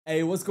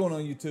Hey, what's going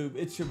on YouTube?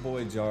 It's your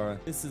boy Jara.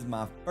 This is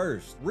my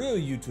first real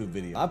YouTube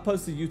video. I've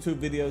posted YouTube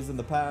videos in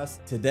the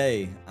past.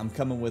 Today, I'm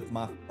coming with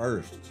my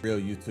first real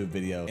YouTube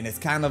video. And it's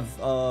kind of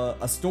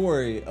a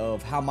story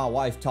of how my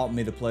wife taught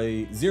me to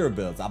play zero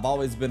builds. I've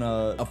always been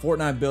a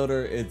Fortnite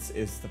builder. It's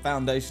the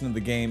foundation of the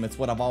game. It's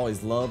what I've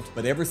always loved.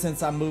 But ever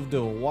since I moved to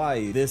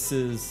Hawaii, this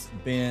has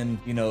been,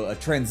 you know, a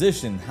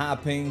transition. High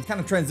ping, kind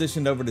of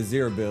transitioned over to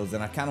zero builds.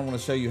 And I kind of want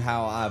to show you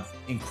how I've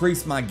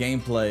increased my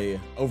gameplay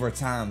over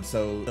time.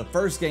 So the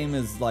first game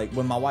is like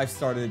when my wife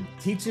started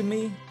teaching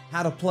me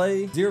how to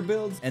play zero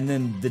builds, and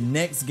then the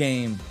next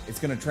game it's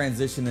going to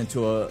transition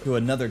into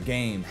another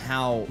game,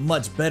 how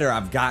much better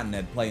I've gotten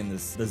at playing the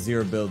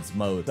zero builds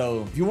mode.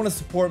 So if you want to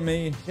support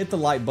me, hit the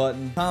like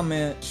button,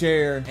 comment,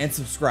 share, and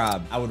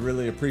subscribe. I would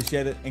really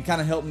appreciate it and kind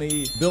of help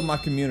me build my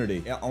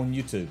community on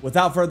YouTube.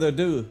 Without further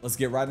ado, let's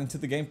get right into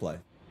the gameplay.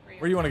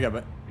 Where you want to go?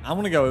 But I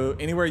want to go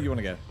anywhere you want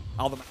to go.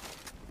 All the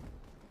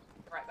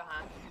right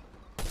behind.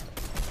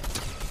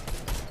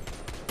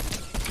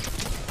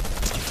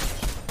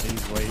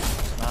 He's wait.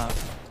 Not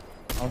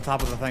on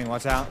top of the thing.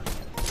 Watch out.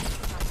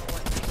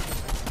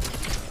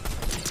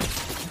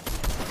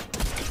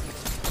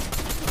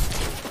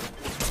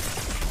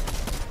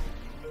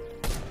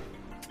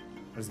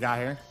 There's a guy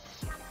here.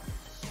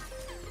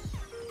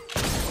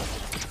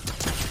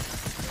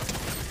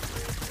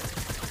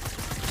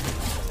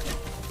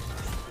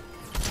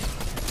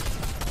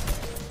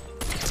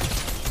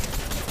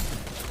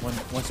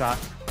 One shot.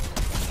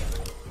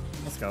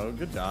 Let's go.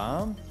 Good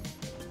job.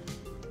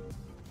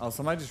 Oh,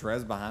 somebody just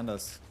res behind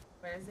us.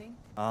 Where is he?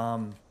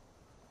 I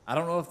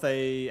don't know if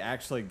they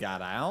actually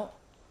got out.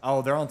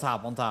 Oh, they're on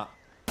top, on top.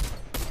 On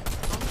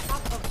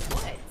top of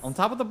what? On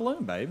top of the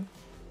balloon, babe.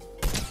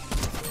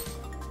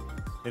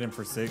 Hit him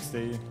for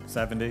 60,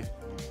 70. Dude,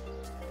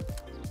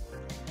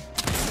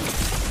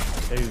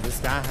 this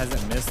guy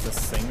hasn't missed a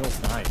single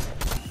snipe.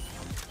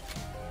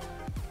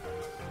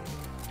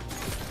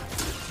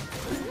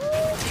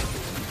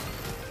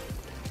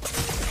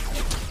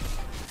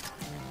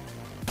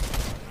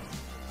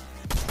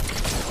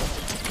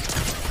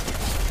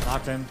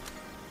 Knocked him.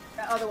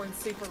 That other one's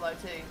super low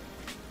too.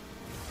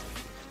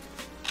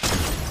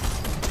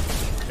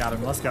 Got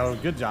him. Let's go.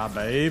 Good job,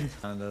 babe.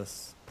 Behind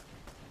us.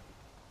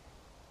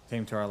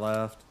 Team to our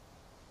left.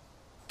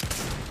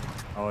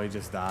 Oh, he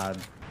just died.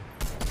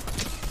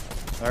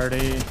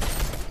 30.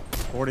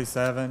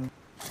 47.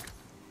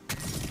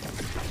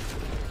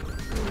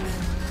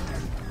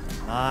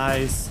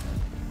 Nice.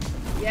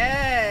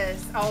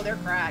 Yes. Oh, they're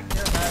cracked.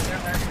 They're low. They're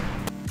hurt.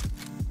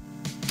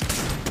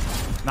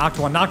 Knocked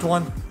one. Knocked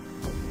one.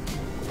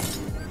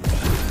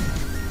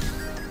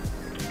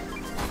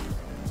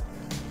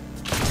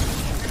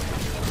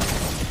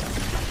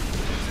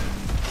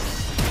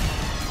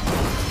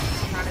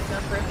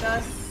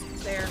 Us.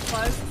 They're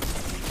close.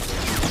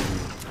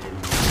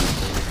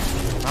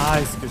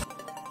 Nice. Good.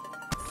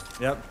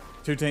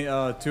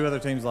 Yep. Two other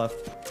teams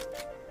left.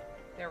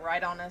 They're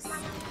right on us.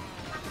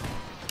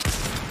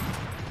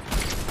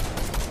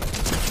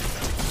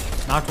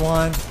 Knocked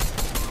one.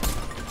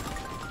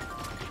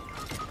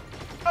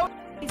 Oh,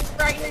 he's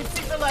right here.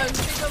 Super low.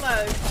 Super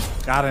low.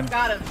 Got him.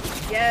 Got him.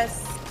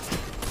 Yes.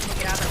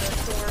 Get out of the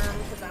storm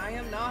because I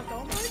am knocked.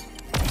 Oh my.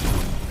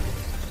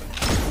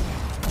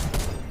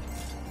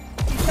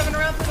 Coming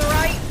around to the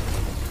right.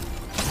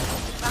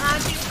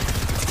 Behind you.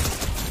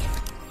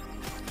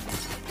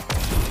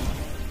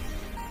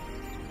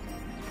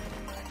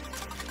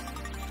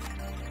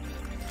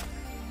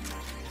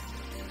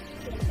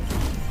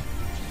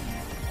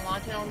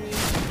 Launching on you.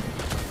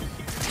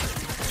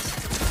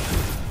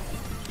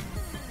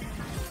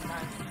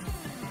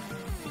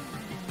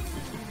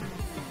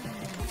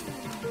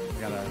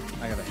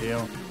 I gotta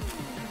heal.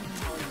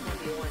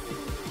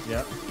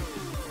 Yep.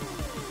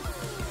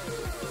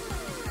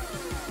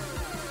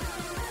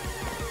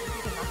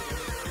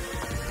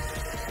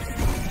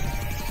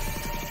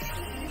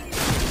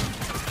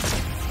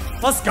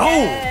 Let's go!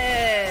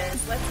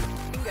 Yes! Let's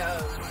go.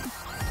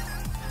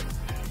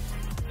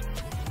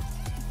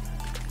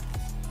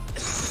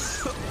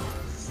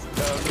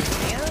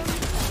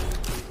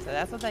 So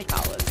that's what they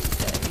call us these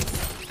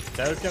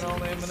days. Token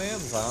on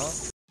M&M's,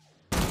 huh?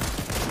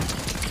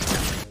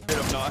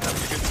 I'm not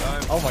having a good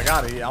time. Oh my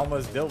god, he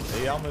almost killed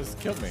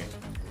me.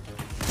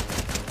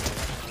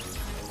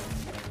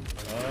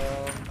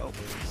 Oh.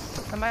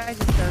 Somebody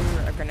just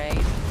threw a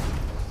grenade.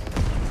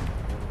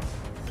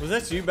 Was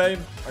that you, babe?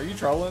 Are you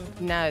trolling?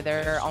 No,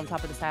 they're on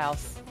top of this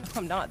house.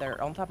 I'm not. They're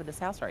on top of this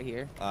house right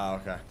here. Oh,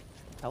 okay.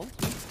 Told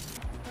you.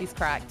 He's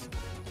cracked.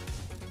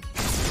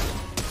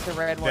 The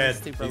red one Dead.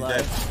 is super He's low.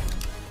 dead.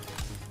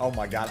 Oh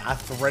my god, I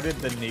threaded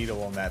the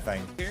needle on that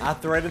thing. I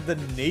threaded the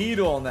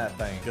needle on that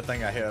thing. Good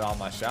thing I hit all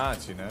my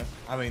shots, you know?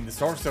 I mean, the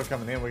storm's still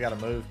coming in. We gotta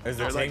move. There's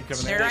a team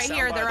coming They're in. right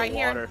here. They're right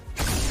here.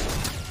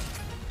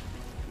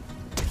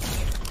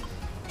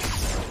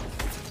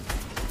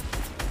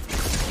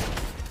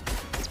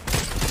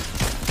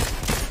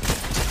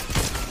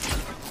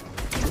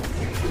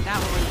 That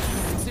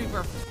one's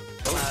super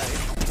low.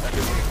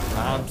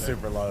 I'm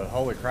super low.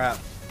 Holy crap.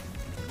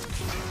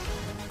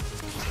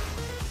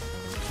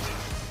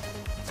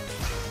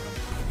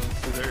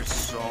 Dude, there's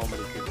so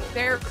many people.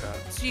 They're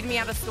shooting me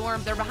out of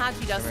storm. They're behind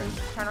you, Dustin.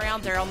 Turn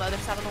around. They're on the other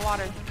side of the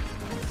water.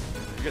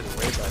 You guys are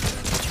way back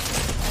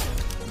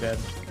there. Dead.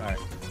 All right.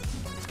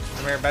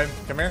 Come here, babe.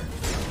 Come here.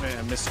 Man,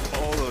 I missed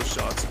all those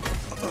shots.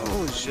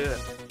 Holy shit.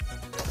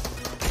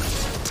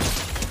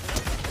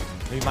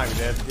 He might be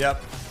dead.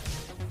 Yep.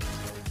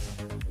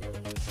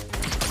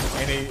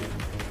 And he...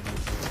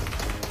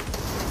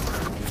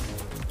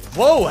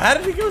 Whoa, how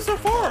did he go so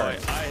far? I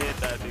hit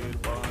that dude a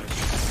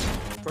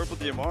bunch. Purple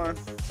DMR.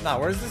 Nah,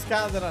 where's this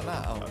guy that I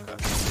know? Oh. Okay.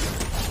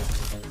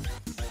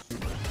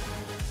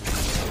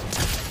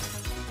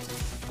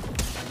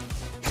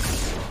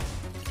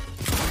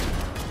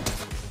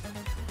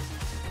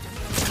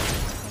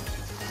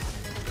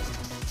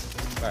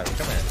 Alright,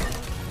 come here.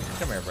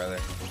 Come here, brother.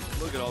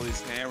 Look at all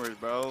these hammers,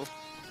 bro.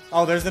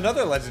 Oh, there's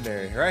another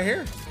legendary right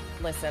here.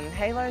 Listen,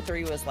 Halo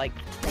 3 was like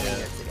 20 Yeah,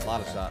 years ago. a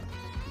lot of shots.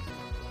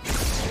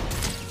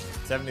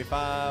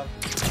 75.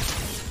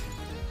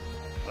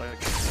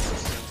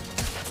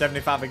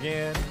 75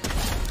 again.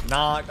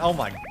 Knocked. Oh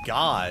my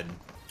god.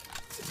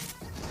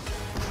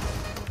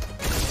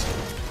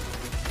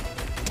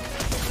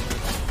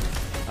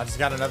 I just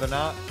got another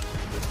knock.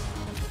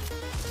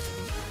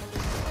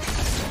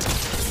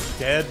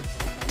 Dead.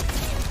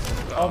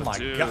 Oh my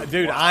god.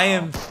 Dude, wow. I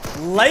am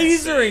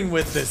lasering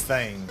with this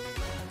thing.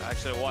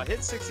 Actually, well, I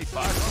hit 65.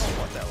 I don't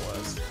know what that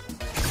was.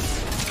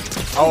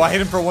 Oh, I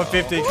hit him for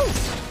 150.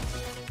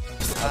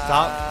 Up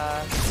top.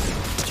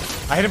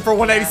 I hit him for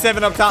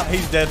 187 up top.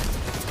 He's dead.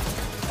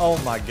 Oh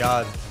my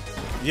god.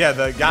 Yeah,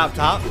 the guy up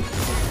top.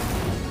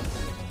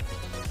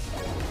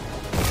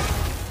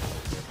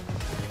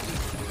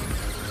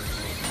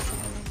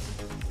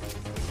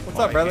 What's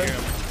up, brother?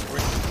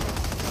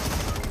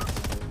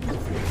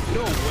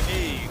 No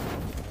way.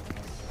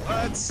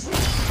 What?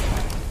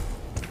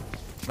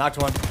 Knocked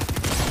one.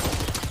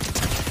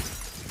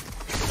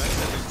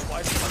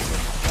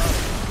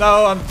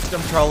 No, I'm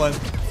trolling.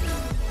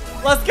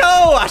 Let's go!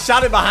 I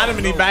shot it behind him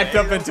and he backed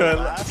up into it.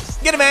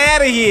 Get him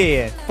out of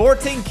here!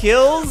 14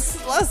 kills?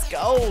 Let's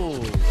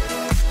go!